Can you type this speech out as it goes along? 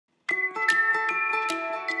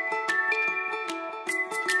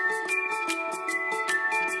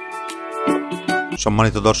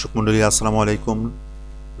সম্মানিত দর্শক মণ্ডলী, আসসালামু আলাইকুম।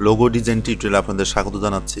 লোগো ডিজাইন টিউটোরিয়ালে আপনাদের স্বাগত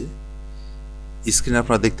জানাচ্ছি। স্ক্রিনে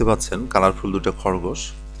আপনারা দেখতে পাচ্ছেন কালারফুল দুটো খরগোশ।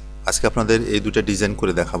 আজকে আপনাদের এই দুটো ডিজাইন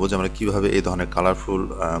করে দেখাবো যে আমরা কীভাবে এই ধরনের কালারফুল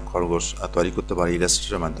খরগোশ তৈরি করতে পারি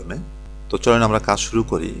ইলাস্ট্রেটরের মাধ্যমে। তো চলেন আমরা কাজ শুরু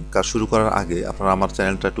করি। কাজ শুরু করার আগে আপনারা আমার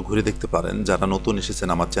চ্যানেলটা একটু ঘুরে দেখতে পারেন। যারা নতুন এসেছেন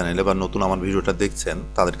আমার চ্যানেলে বা নতুন আমার ভিডিওটা দেখছেন,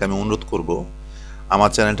 তাদেরকে আমি অনুরোধ করব আমার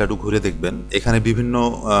চ্যানেলটা একটু ঘুরে দেখবেন। এখানে বিভিন্ন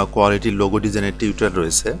কোয়ালিটির লোগো ডিজাইনের টিউটোরিয়াল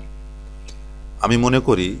রয়েছে। আমি মনে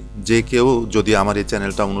করি যে কেউ যদি আমার এই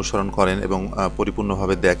চ্যানেলটা অনুসরণ করেন এবং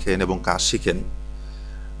পরিপূর্ণভাবে দেখেন এবং কাজ শিখেন,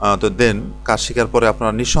 তো দেন কাজ শেখার পরে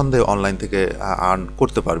আপনারা নিঃসন্দেহে অনলাইন থেকে আর্ন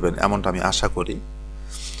করতে পারবেন, এমনটা আমি আশা করি।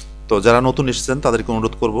 তো যারা নতুন এসেছেন তাদেরকে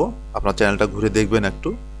অনুরোধ করব আপনার চ্যানেলটা ঘুরে দেখবেন একটু,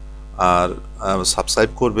 আর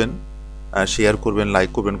সাবস্ক্রাইব করবেন, শেয়ার করবেন, লাইক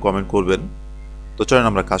করবেন, কমেন্ট করবেন। তো চলেন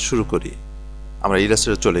আমরা কাজ শুরু করি। আমরা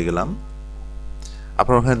ইলাস্ট্রেটরে চলে গেলাম।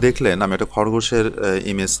 আপনারা ওখানে দেখলেন আমি একটা খরগোশের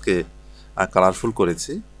ইমেজকে কালারফুল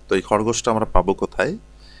করেছি। তো এই খরগোশটা আমরা পাবো কোথায়?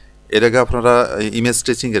 এর আগে আপনারা ইমেজ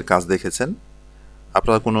স্কেচিংয়ের কাজ দেখেছেন।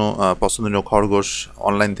 আপনারা কোনো পছন্দনীয় খরগোশ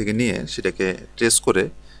অনলাইন থেকে নিয়ে সেটাকে ট্রেস করে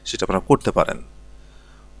সেটা আপনারা করতে পারেন।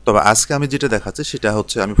 তবে আজকে আমি যেটা দেখাচ্ছি সেটা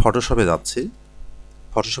হচ্ছে আমি ফটোশপে যাচ্ছি।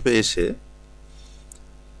 ফটোশপে এসে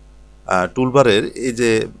টুলবারের এই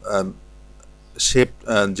যে শেপ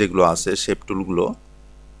যেগুলো আছে, শেপ টুলগুলো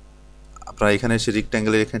আপনারা এখানে এসে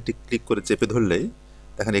রেক্ট্যাঙ্গেলের এখানে ক্লিক করে চেপে ধরলেই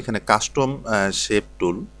দেখেন এখানে কাস্টম শেপ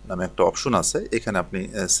টুল নামে একটা অপশন আছে। এখানে আপনি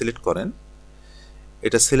সিলেক্ট করেন।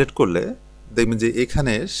 এটা সিলেক্ট করলে দেখবেন যে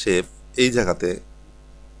এখানে শেপ, এই জায়গাতে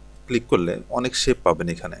ক্লিক করলে অনেক শেপ পাবেন।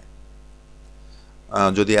 এখানে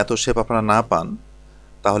যদি এত শেপ আপনারা না পান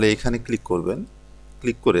তাহলে এখানে ক্লিক করবেন।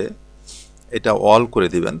 ক্লিক করে এটা অল করে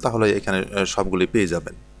দিবেন, তাহলে এখানে সবগুলি পেয়ে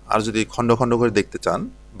যাবেন। আর যদি খণ্ড খণ্ড করে দেখতে চান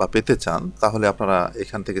বা পেতে চান তাহলে আপনারা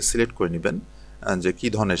এখান থেকে সিলেক্ট করে নেবেন যে কী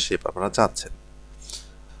ধরনের শেপ আপনারা চাচ্ছেন।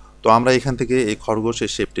 তো আমরা এখান থেকে এই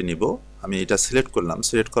খরগোশের শেপটি নিব। আমি এটা সিলেক্ট করলাম।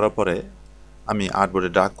 সিলেক্ট করার পরে আমি আর্টবোর্ডে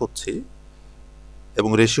ড্র্যাগ করছি এবং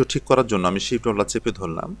রেশিও ঠিক করার জন্য আমি শিফট ওয়ালা চেপে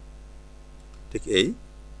ধরলাম, ঠিক এই।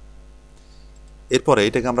 এরপরে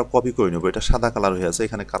এটাকে আমরা কপি করে নেব। এটা সাদা কালার হয়ে আছে,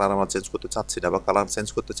 এখানে কালার আমরা চেঞ্জ করতে চাচ্ছি না, বা কালার চেঞ্জ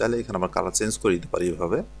করতে চাইলে এখানে আমরা কালার চেঞ্জ করে দিতে পারি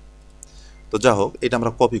এভাবে। তো যা হোক, এটা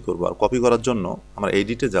আমরা কপি করব। আর কপি করার জন্য আমরা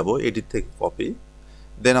এডিটে যাব, এডিট থেকে কপি,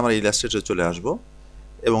 দেন আমরা ইলাস্ট্রেটরে চলে আসব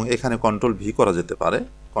এবং এখানে কন্ট্রোল ভি করা যেতে পারে।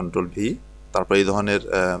 কন্ট্রোল ভি, তারপর এই ধরনের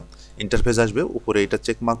ইন্টারফেস আসবে, উপরে এটা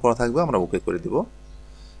চেক মার্ক করা থাকবে, আমরা ওকে করে দিব।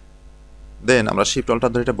 দেন আমরা শিফট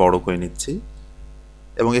অল্টার ধরে এটা বড় করে নিচ্ছি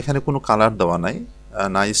এবং এখানে কোনো কালার দেওয়া নাই,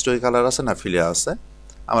 না স্টোরি কালার আছে না ফিলে আছে।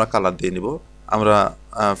 আমরা কালার দিয়ে নিব। আমরা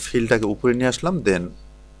ফিলটাকে উপরে নিয়ে আসলাম, দেন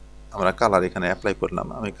আমরা কালার এখানে অ্যাপ্লাই করলাম।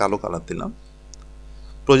 আমি কালো কালার দিলাম।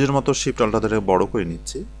 প্রয়োজন মতো শিফট অল্টার ধরে বড় করে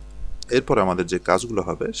নিচ্ছি। এরপরে আমাদের যে কাজগুলো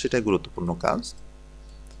হবে সেটাই গুরুত্বপূর্ণ কাজ।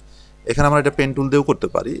 এখানে আমরা এটা পেন টুল দিয়েও করতে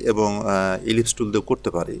পারি এবং ইলিপস টুল দিয়েও করতে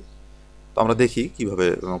পারি। তো আমরা দেখি কিভাবে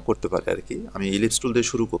করতে পারি আর কি। আমি ইলিপস টুল দিয়ে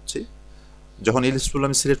শুরু করছি। যখন ইলিপস টুল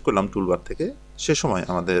আমি সিলেক্ট করলাম টুলবার থেকে, সে সময়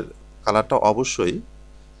আমাদের কালারটা অবশ্যই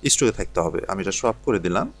স্ট্রোকে থাকতে হবে। আমি এটা সোয়াপ করে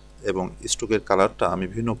দিলাম এবং স্ট্রোকের কালারটা আমি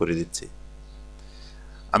ভিন্ন করে দিচ্ছি।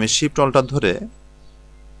 আমি শিফট অল্টার ধরে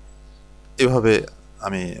এভাবে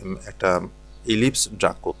আমি একটা ইলিপস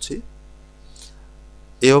ড্র্যাগ করছি।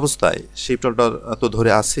 এই অবস্থায় শিফট অল্টার তো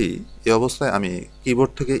ধরে আসি, এই অবস্থায় আমি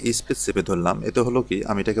কিবোর্ড থেকে স্পেস চেপে ধরলাম। এতে হলো কি,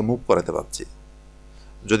 আমি এটাকে মুভ করাতে পারছি।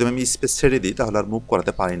 যদি আমি স্পেস ছেড়ে দিই তাহলে আর মুভ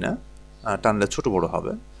করাতে পারি না, টানলে ছোট বড়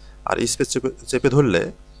হবে। আর স্পেস চেপে ধরলে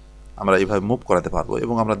আমরা এইভাবে মুভ করাতে পারবো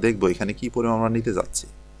এবং আমরা দেখবো এখানে কি পরিমাণ আমরা নিতে যাচ্ছি।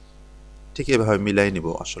 ঠিক এভাবে মিলাই নিব।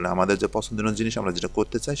 আসলে আমাদের যে পছন্দনীয় জিনিস আমরা যেটা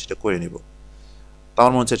করতে চাই সেটা করে নিব। তো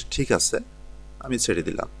আমার মনে হচ্ছে ঠিক আছে, আমি ছেড়ে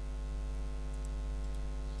দিলাম।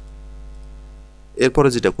 এরপরে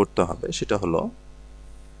যেটা করতে হবে সেটা হলো,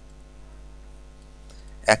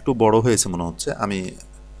 একটু বড় হয়েছে মনে হচ্ছে, আমি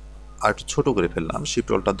আর একটু ছোট করে ফেললাম। শিফট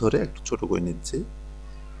অল্টার ধরে একটু ছোট করে নিচ্ছি।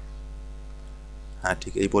 হ্যাঁ,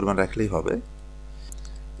 ঠিক এই পরিমাণ রাখলেই হবে।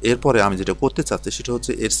 এরপরে আমি যেটা করতে চাচ্ছি সেটা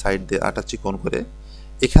হচ্ছে এর সাইড দিয়ে আটা চিকন করে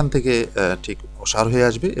এখান থেকে ঠিক অসার হয়ে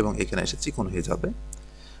আসবে এবং এখানে এসে চিকন হয়ে যাবে।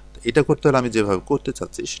 তো এটা করতে হলে আমি যেভাবে করতে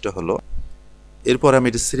চাচ্ছি সেটা হলো, এরপরে আমি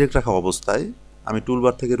এটা সিলেক্ট রাখা অবস্থায় আমি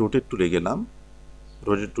টুলবার থেকে রোটেট টুলে গেলাম।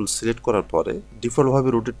 রোটেট টুল সিলেক্ট করার পরে ডিফল্টভাবে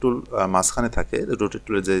রোটেট টুল মাঝখানে থাকে। রোটেট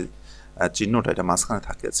টুলের যে চিহ্নটা এটা মাঝখানে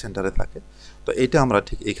থাকে, সেন্টারে থাকে। তো এটা আমরা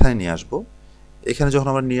ঠিক এখানে নিয়ে আসব। এখানে যখন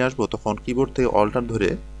আমরা নিয়ে আসবো তখন কিবোর্ড থেকে অল্টার ধরে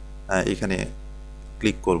এখানে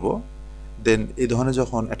ক্লিক করব। দেন এই ধরনের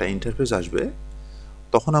যখন একটা ইন্টারফেস আসবে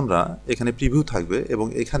তখন আমরা এখানে প্রিভিউ থাকবে এবং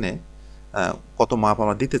এখানে কত মাপ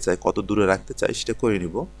আমরা দিতে চাই, কত দূরে রাখতে চাই সেটা করে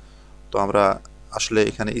নিব। তো আমরা আসলে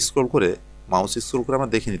এখানে স্ক্রল করে, মাউস স্ক্রল করে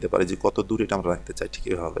আমরা দেখে নিতে পারি যে কত দূরে এটা আমরা রাখতে চাই। ঠিক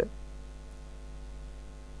এভাবে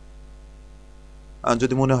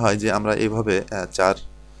যদি মনে হয় যে আমরা এইভাবে 4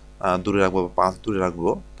 দূরে রাখবো বা 5 দূরে রাখবো,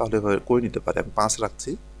 তাহলে এভাবে করে নিতে পারি। আমি 5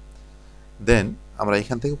 রাখছি। দেন আমরা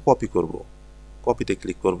এখান থেকে কপি করব, কপিতে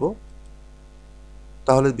ক্লিক করব,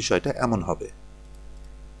 তাহলে বিষয়টা এমন হবে।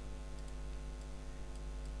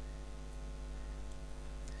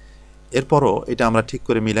 এরপরও এটা আমরা ঠিক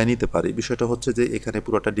করে মিলাই নিতে পারি। বিষয়টা হচ্ছে যে এখানে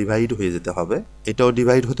পুরোটা ডিভাইড হয়ে যেতে হবে, এটাও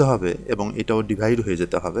ডিভাইড হতে হবে এবং এটাও ডিভাইড হয়ে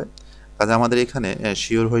যেতে হবে। কাজে আমাদের এখানে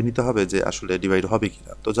শিওর হয়ে নিতে হবে যে আসলে ডিভাইড হবে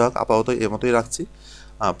কিনা। তো যাক, আপাতত এর মতোই রাখছি।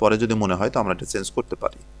 পরে যদি মনে হয় তো আমরা এটা চেঞ্জ করতে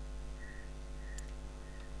পারি।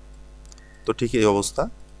 তো ঠিক এই অবস্থা।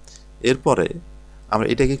 এরপরে আমরা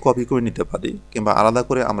এটাকে কপি করে নিতে পারি কিংবা আলাদা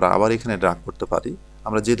করে আমরা আবার এখানে ড্র্যাগ করতে পারি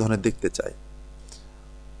আমরা যে ধরনের দেখতে চাই।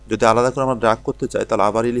 যদি আলাদা করে আমরা ড্র্যাগ করতে চাই তাহলে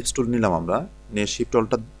আবার ইলিপস টুল নিলাম, আমরা নিয়ে শিফট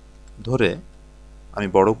টুলটা ধরে আমি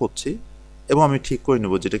বড় করছি এবং আমি ঠিক করে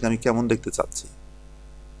নেব যেটাকে আমি কেমন দেখতে চাচ্ছি।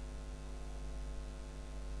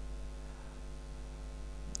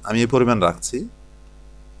 আমি এই পরিমাণ রাখছি।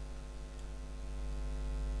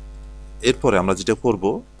 এরপরে আমরা যেটা করব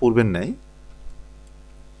পূর্বের ন্যায়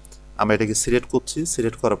আমরা এটাকে সিলেক্ট করছি।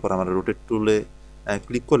 সিলেক্ট করার পর আমরা রোটেট টুলে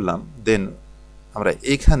ক্লিক করলাম। দেন আমরা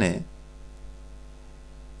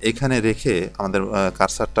এখানে রেখে আমাদের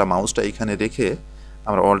কার্সারটা, মাউসটা এখানে রেখে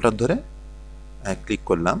আমরা অল্টার ধরে ক্লিক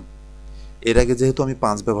করলাম। এর আগে যেহেতু আমি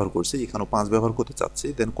 5 ব্যবহার করছি, এখানেও 5 ব্যবহার করতে চাচ্ছি।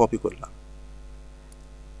 দেন কপি করলাম,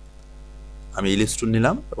 আমি ইলিপস টুল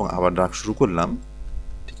নিলাম এবং আবার ড্র্যাগ শুরু করলাম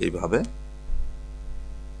ঠিক এইভাবে।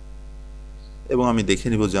 এবং আমি দেখে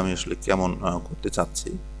নিব যে আমি আসলে কেমন করতে চাচ্ছি।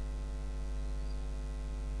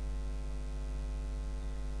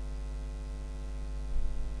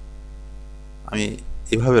 আমি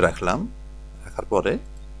এভাবে রাখলাম। রাখার পরে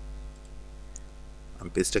আমি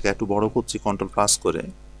পেজটাকে একটু বড় করছি কন্ট্রোল প্লাস করে,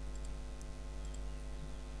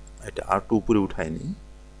 এটা আর একটু উপরে উঠাই নি,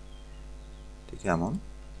 ঠিক এমন।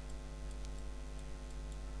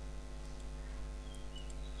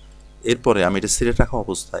 এরপরে আমি এটা সিলেক্ট রাখা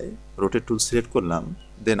অবস্থায় রোটেট টুল সিলেক্ট করলাম।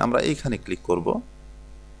 দেন আমরা এইখানে ক্লিক করব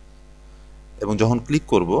এবং যখন ক্লিক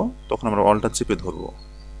করব তখন আমরা অল্টার চেপে ধরব।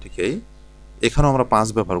 ঠিক এখানেও আমরা 5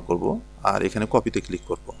 ব্যবহার করব আর এখানে কপিতে ক্লিক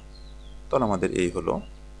করব। তখন আমাদের এই হলো।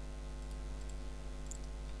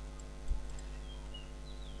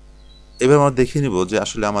 এবার আমরা দেখে নিব যে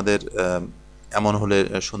আসলে আমাদের এমন হলে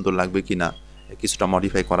সুন্দর লাগবে কিনা, কিছুটা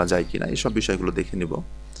মডিফাই করা যায় কিনা, এইসব বিষয়গুলো দেখে নিব।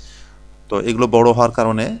 তো এগুলো বড় হওয়ার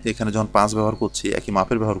কারণে এখানে যখন 5 ব্যবহার করছি, একই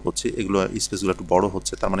মাপের ব্যবহার করছি, এগুলো স্পেসগুলো একটু বড়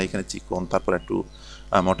হচ্ছে। তার মানে এখানে চিকন, তারপর একটু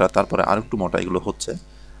মোটা, তারপরে আর একটু মোটা, এগুলো হচ্ছে।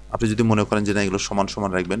 আপনি যদি মনে করেন যে না এগুলো সমান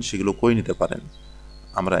সমান রাখবেন, সেগুলো করে নিতে পারেন।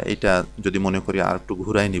 আমরা এটা যদি মনে করি আর একটু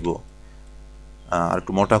ঘুরাই নিব, আর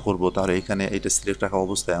একটু মোটা করব, তাহলে এখানে এটা সিলেক্ট রাখা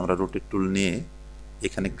অবস্থায় আমরা রোটেট টুল নিয়ে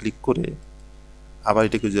এখানে ক্লিক করে আবার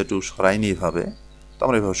এটাকে যদি একটু সরাই নিয়ে এভাবে, তো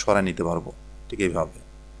আমরা এভাবে সরাই নিতে পারবো। ঠিক এইভাবে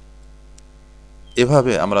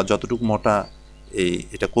এভাবে আমরা যতটুকু মোটা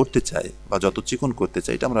এটা করতে চাই বা যত চিকন করতে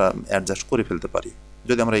চাই, এটা আমরা অ্যাডজাস্ট করে ফেলতে পারি।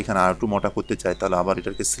 যদি আমরা এখানে আর একটু মোটা করতে চাই তাহলে আবার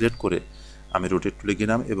এটাকে সিলেক্ট করে আমি রোটেট টুলে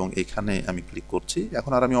গেলাম এবং এখানে আমি ক্লিক করছি।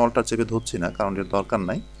 এখন আর আমি অল্টার চেপে ধরছি না, কারণ এর দরকার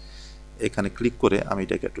নাই। এখানে ক্লিক করে আমি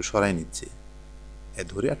এটাকে একটু সরাই নিচ্ছি,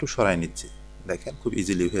 ধরে একটু সরাই নিচ্ছি। দেখেন খুব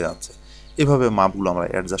ইজিলি হয়ে আছে। এভাবে মাপগুলো আমরা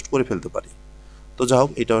অ্যাডজাস্ট করে ফেলতে পারি। তো যাই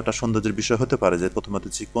হোক, এটাও একটা সৌন্দর্যের বিষয় হতে পারে যে প্রথমে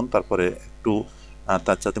চিকন, তারপরে একটু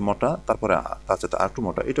তার সাথে মোটা, তারপরে তার সাথে আর একটু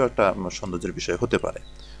মোটা, এটাও একটা সৌন্দর্যের বিষয় হতে পারে।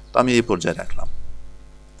 তো আমি এই পর্যায়ে রাখলাম।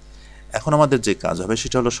 এখন আমাদের যে কাজ হবে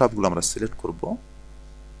সেটা হলো সবগুলো আমরা সিলেক্ট করব।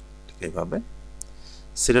 ঠিক এইভাবে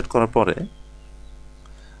সিলেক্ট করার পরে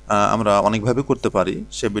আমরা অনেকভাবে করতে পারি।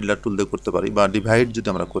 সে বিল্ডার টুল দিয়ে করতে পারি বা ডিভাইড যদি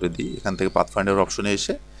আমরা করে দিই, এখান থেকে পাথফাইন্ডার অপশনে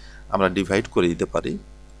এসে আমরা ডিভাইড করে দিতে পারি।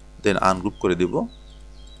 দেন আনগ্রুপ করে দিব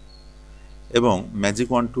এবং ম্যাজিক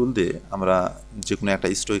ওয়ান টুল দিয়ে আমরা যে কোনো একটা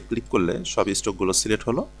স্ট্রোকে ক্লিক করলে সব স্ট্রোকগুলো সিলেক্ট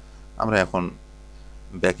হলো। আমরা এখন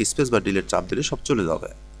ব্যাক স্পেস বা ডিলেট চাপ দিলে সব চলে যাবে।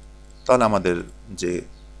 তাহলে আমাদের যে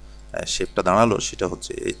শেপটা দাঁড়ালো সেটা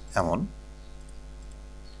হচ্ছে এমন।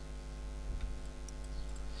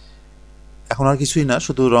 এখন আর কিছুই না,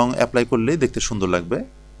 শুধু রং অ্যাপ্লাই করলেই দেখতে সুন্দর লাগবে।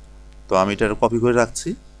 তো আমি এটা কপি করে রাখছি,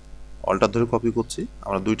 অল্টার ধরে কপি করছি।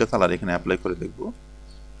 আমরা দুইটা কালার এখানে অ্যাপ্লাই করে দেখব।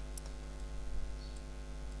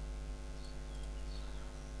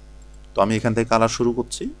 তো আমি এখান থেকে কালার শুরু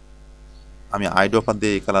করছি। আমি আইড্রপার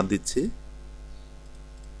দিয়ে এই কালার দিচ্ছি।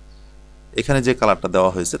 এখানে যে কালারটা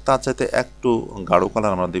দেওয়া হয়েছে তার চাইতে একটু গাঢ়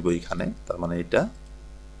কালার আমরা দেব এখানে, তার মানে এটা।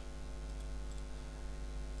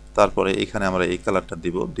 তারপরে এখানে আমরা এই কালারটা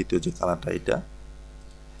দিব, দ্বিতীয় যে কালারটা এটা।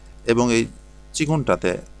 এবং এই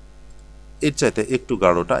চিকনটাতে এর চাইতে একটু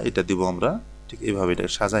গাঢ়টা এটা দিব আমরা। ঠিক এইভাবে এটা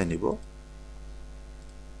সাজাই নিব।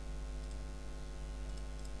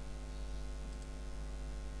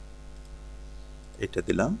 এটা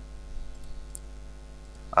দিলাম।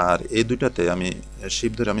 আর এই দুইটাতে আমি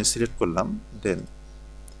শিপ ধরে আমি সিলেক্ট করলাম, দেন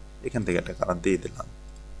এখান থেকে একটা কালার দিয়ে দিলাম,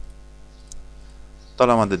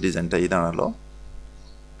 তাহলে আমাদের ডিজাইনটা এই দাঁড়ালো।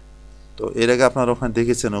 তো এর আগে আপনারা ওখানে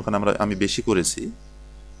দেখেছেন, ওখানে আমি বেশি করেছি,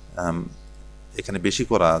 এখানে বেশি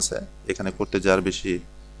করা আছে, এখানে করতে যাওয়ার বেশি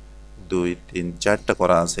 2 3 4টা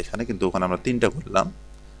করা আছে এখানে, কিন্তু ওখানে আমরা 3টা করলাম।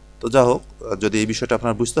 তো যা হোক, যদি এই বিষয়টা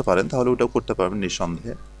আপনারা বুঝতে পারেন তাহলে ওটাও করতে পারবেন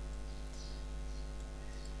নিঃসন্দেহে।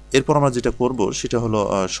 এরপর আমরা যেটা করব সেটা হলো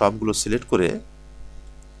সবগুলো সিলেক্ট করে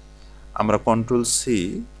আমরা কন্ট্রোল সি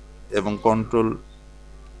এবং কন্ট্রোল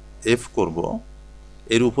এফ করব,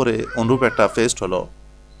 এর উপরে অনুরূপ একটা পেস্ট হলো,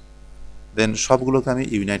 দেন সবগুলোকে আমি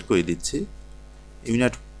ইউনাইট করে দিচ্ছি।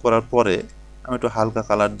 ইউনাইট করার পরে আমি একটু হালকা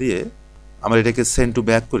কালার দিয়ে আমরা এটাকে সেন্ড টু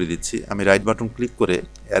ব্যাক করে দিচ্ছি। আমি রাইট বাটন ক্লিক করে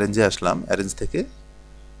অ্যারেঞ্জে আসলাম, অ্যারেঞ্জ থেকে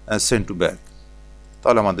সেন্ড টু ব্যাক,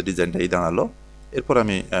 তাহলে আমাদের ডিজাইনটা এই দাঁড়ালো। এরপর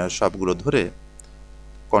আমি সবগুলো ধরে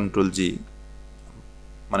কন্ট্রোল জি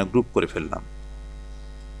মানে গ্রুপ করে ফেললাম।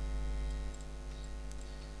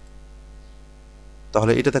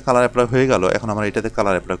 তাহলে এটাতে কালার অ্যাপ্লাই হয়ে গেল। এখন আমরা এটাতে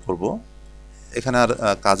কালার অ্যাপ্লাই করব। এখানে আর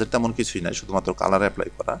কাজের তেমন কিছুই নাই, শুধুমাত্র কালার অ্যাপ্লাই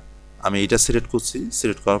করা। আমি এটা সিলেক্ট করছি,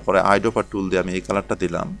 সিলেক্ট করার পরে আইড্রপার টুল দিয়ে আমি এই কালারটা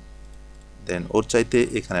দিলাম, দেন ওর চাইতে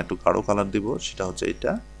এখানে একটু গাঢ় কালার দিব, সেটা হচ্ছে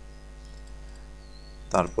এটা।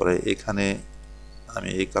 তারপরে এখানে আমি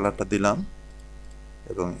এই কালারটা দিলাম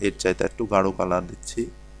এবং এর চাইতে একটু গাঢ় কালার দিচ্ছি,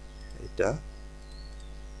 এটা।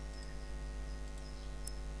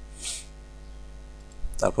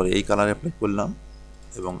 তারপরে এই কালার অ্যাপ্লাই করলাম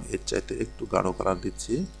এবং এর চাইতে একটু গাঢ় কালার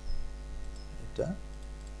দিচ্ছি, এটা।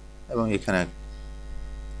 এবং এখানে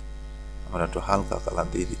আমরা একটু হালকা কালার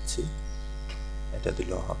দিয়ে দিচ্ছি, এটা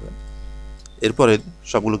দিলেও হবে। এরপরে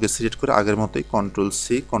সবগুলোকে সিলেক্ট করে আগের মতোই কন্ট্রোল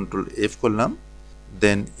সি কন্ট্রোল এফ করলাম,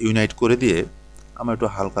 দেন ইউনাইট করে দিয়ে আমরা একটু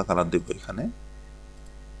হালকা কালার দেব। এখানে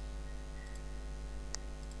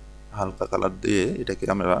হালকা কালার দিয়ে এটাকে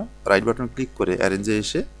আমরা রাইট বাটন ক্লিক করে অ্যারেঞ্জে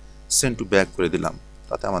এসে সেন্ড টু ব্যাক করে দিলাম,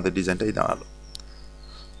 তাতে আমাদের ডিজাইনটাই দাঁড়ালো।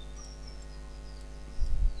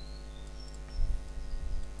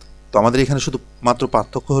 তো আমাদের এখানে শুধু মাত্র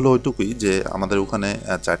পার্থক্য হলো ওইটুকুই যে আমাদের ওখানে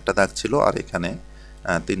 4টা দাগ ছিল আর এখানে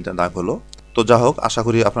 3টা দাগ হলো। তো যা হোক, আশা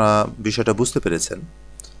করি আপনারা বিষয়টা বুঝতে পেরেছেন।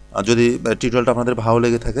 যদি টিউটোরিয়ালটা আপনাদের ভালো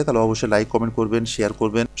লেগে থাকে তাহলে অবশ্যই লাইক কমেন্ট করবেন, শেয়ার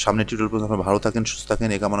করবেন। সামনের টিউটোরিয়াল পর্যন্ত আপনারা ভালো থাকেন, সুস্থ থাকেন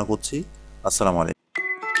এই কামনা করছি। আসসালামু আলাইকুম।